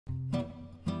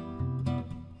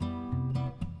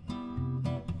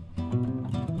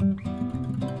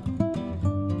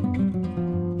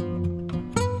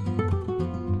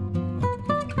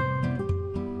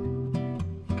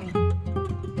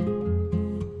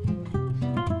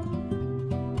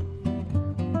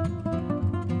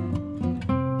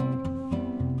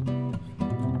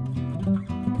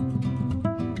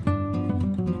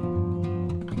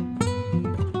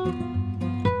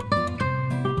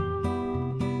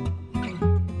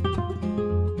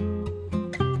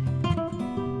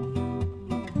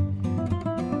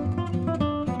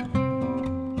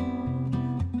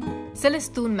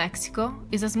Celestún, Mexico,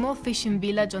 is a small fishing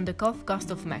village on the Gulf Coast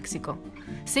of Mexico,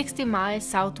 60 miles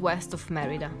southwest of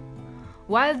Mérida.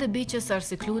 While the beaches are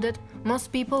secluded,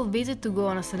 most people visit to go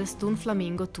on a Celestún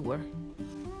flamingo tour.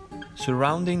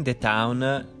 Surrounding the town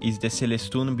is the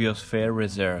Celestún Biosphere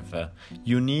Reserve,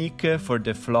 unique for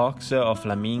the flocks of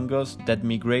flamingos that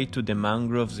migrate to the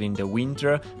mangroves in the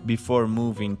winter before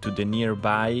moving to the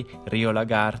nearby Rio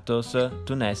Lagartos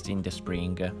to nest in the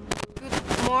spring.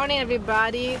 Good morning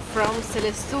everybody from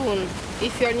Celestún.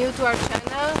 If you are new to our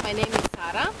channel, my name is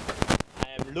Sara. I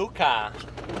am Luca.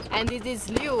 And this is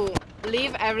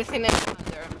Leave Everything and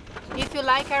Wander. If you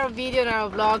like our video and our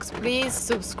vlogs, please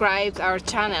subscribe to our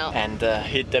channel. And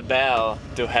hit the bell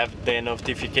to have the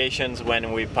notifications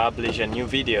when we publish a new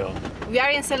video. We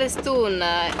are in Celestún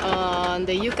on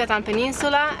the Yucatan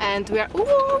Peninsula and we are...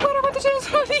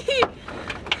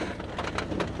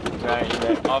 We're in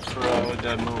the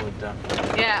off-road mood.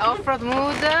 Yeah, off-road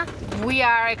mood. We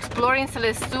are exploring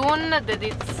Celestún, that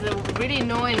it's really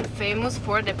known and famous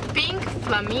for the pink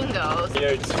flamingos. Here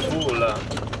it's full. Full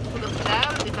of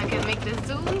them. If I can make the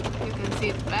zoom, you can see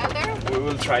it better. We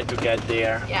will try to get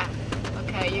there. Yeah.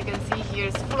 Okay, you can see here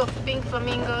it's full of pink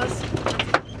flamingos.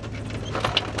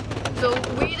 So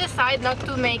we decided not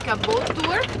to make a boat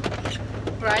tour,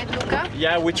 right, Luca?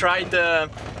 Yeah, we tried.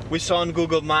 We saw on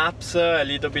Google Maps a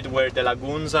little bit where the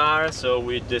lagoons are, so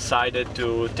we decided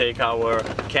to take our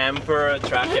camper,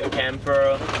 track and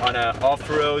camper, on an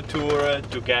off-road tour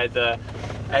to get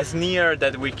as near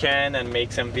that we can and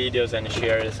make some videos and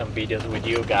share some videos with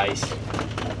you guys.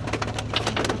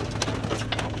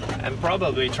 And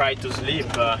probably try to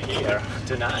sleep here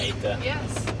tonight.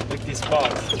 Yes. With this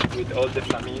spot, with all the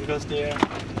flamingos there.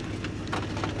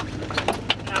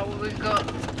 Now we will go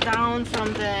down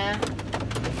from the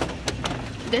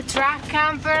track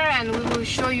camper and we will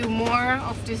show you more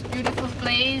of this beautiful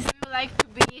place. We would like to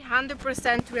be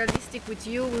 100% realistic with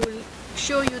you. We will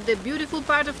show you the beautiful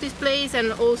part of this place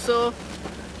and also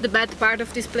the bad part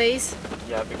of this place.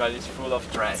 Yeah, because it's full of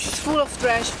trash. It's full of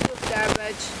trash, full of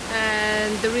garbage,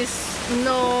 and there is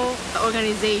no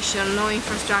organization, no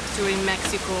infrastructure in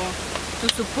Mexico to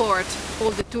support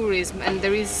all the tourism, and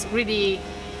there is really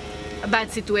a bad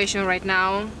situation right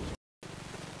now.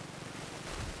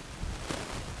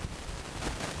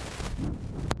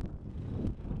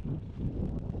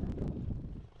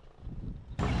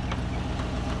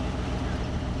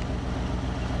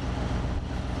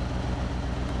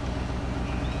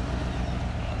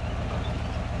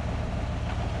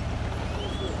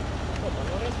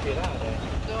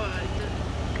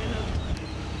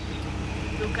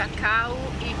 Look at cow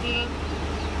eating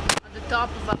on the top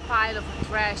of a pile of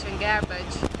trash and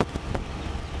garbage. She's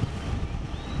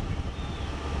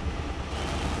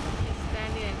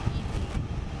standing and eating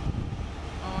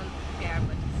on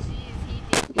garbage. She is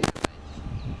eating garbage.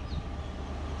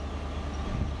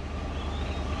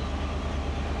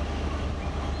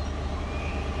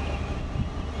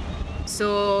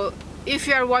 So if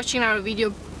you are watching our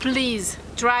video, please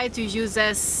try to use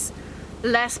as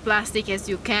less plastic as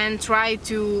you can. Try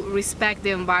to respect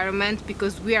the environment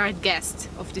because we are guests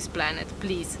of this planet,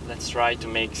 please. Let's try to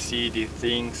make city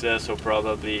things, so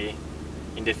probably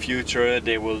in the future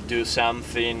they will do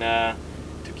something to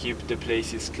keep the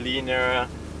places cleaner,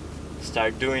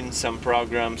 start doing some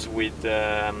programs with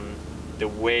the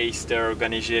waste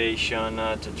organization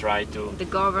to try to... The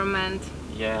government.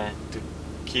 Yeah, to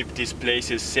keep these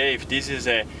places safe. This is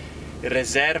a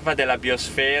Reserva della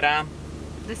Biosfera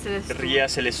Ria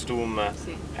Celestún.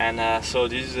 Sì. And so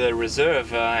this is a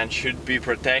reserve and should be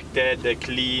protected,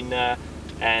 clean,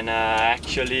 and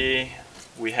actually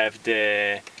we have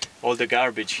all the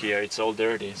garbage here. It's all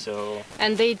dirty. So.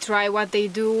 And they try what they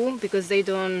do because they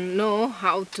don't know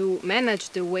how to manage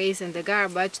the waste and the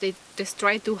garbage. They just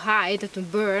try to hide, to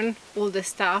burn all the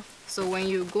stuff. So when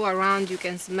you go around, you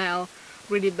can smell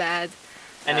really bad.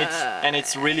 And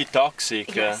it's really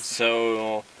toxic, yes.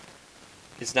 So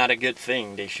it's not a good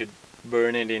thing. They should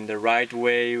burn it in the right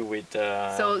way with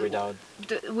without.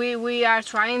 We are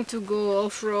trying to go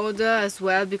off-road as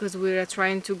well because we are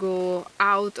trying to go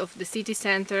out of the city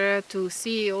center to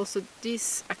see also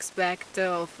this aspect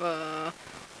of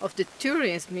the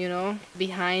tourism, you know,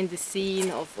 behind the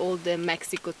scene of all the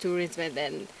Mexico tourism and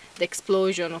then the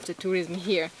explosion of the tourism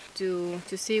here, to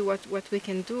see what we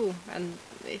can do and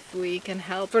if we can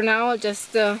help. For now, I'll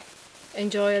just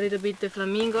enjoy a little bit the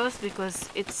flamingos because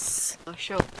it's a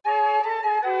show.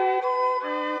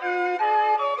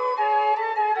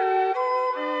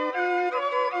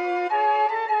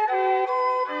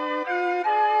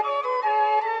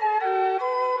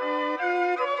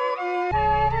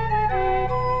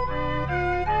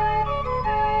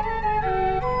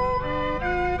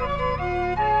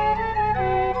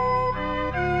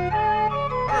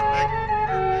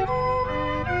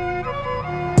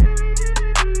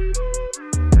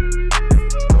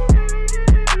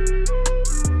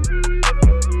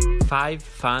 5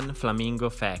 fun flamingo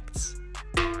facts.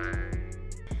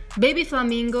 Baby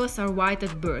flamingos are white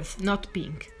at birth, not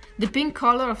pink. The pink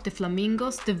color of the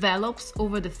flamingos develops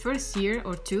over the first year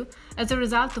or two as a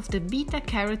result of the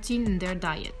beta-carotene in their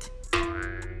diet.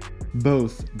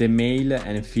 Both the male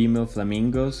and female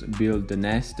flamingos build the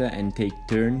nest and take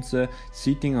turns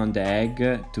sitting on the egg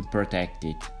to protect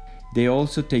it. They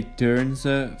also take turns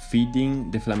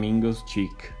feeding the flamingo's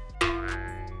chick.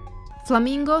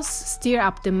 Flamingos steer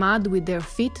up the mud with their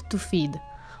feet to feed.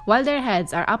 While their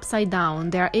heads are upside down,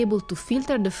 they are able to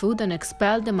filter the food and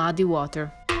expel the muddy water.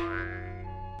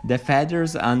 The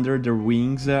feathers under their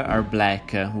wings are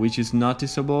black, which is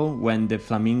noticeable when the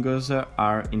flamingos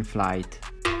are in flight.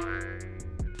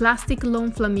 Plastic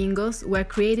lawn flamingos were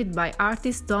created by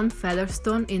artist Don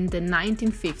Celestun in the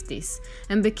 1950s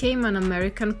and became an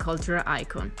American cultural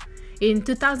icon. In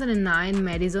 2009,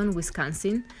 Madison,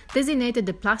 Wisconsin, designated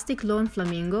the plastic lawn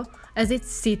flamingo as its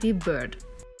city bird.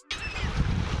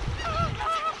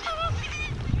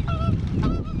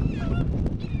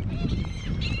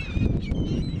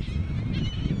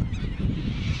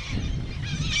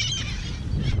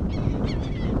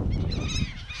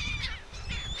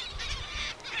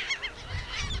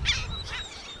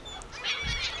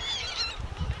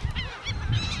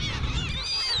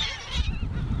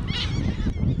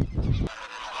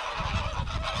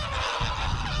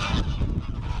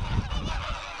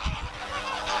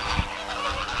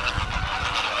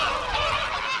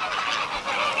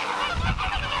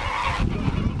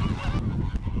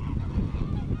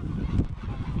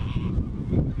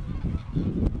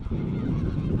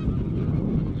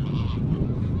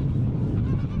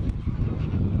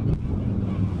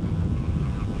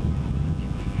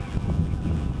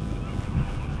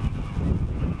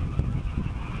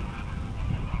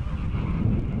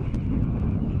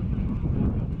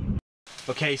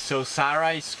 Okay, so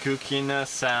Sara is cooking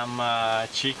some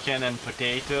chicken and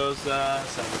potatoes,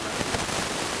 some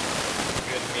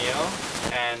good meal,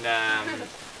 and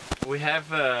we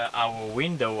have our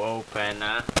window open,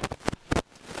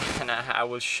 and I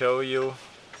will show you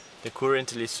the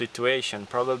currently situation.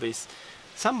 Probably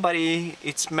somebody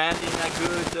is smelling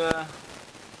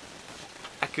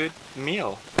a good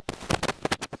meal.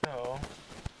 So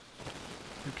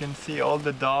you can see all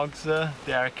the dogs,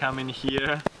 they are coming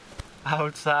here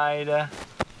outside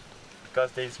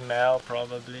because they smell.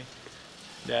 Probably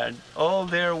they're all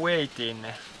there waiting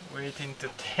to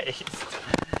taste.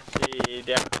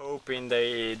 They're hoping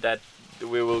that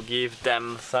we will give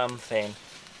them something.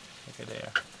 Look at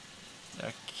there,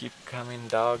 they keep coming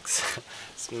dogs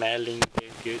smelling the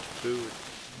good food.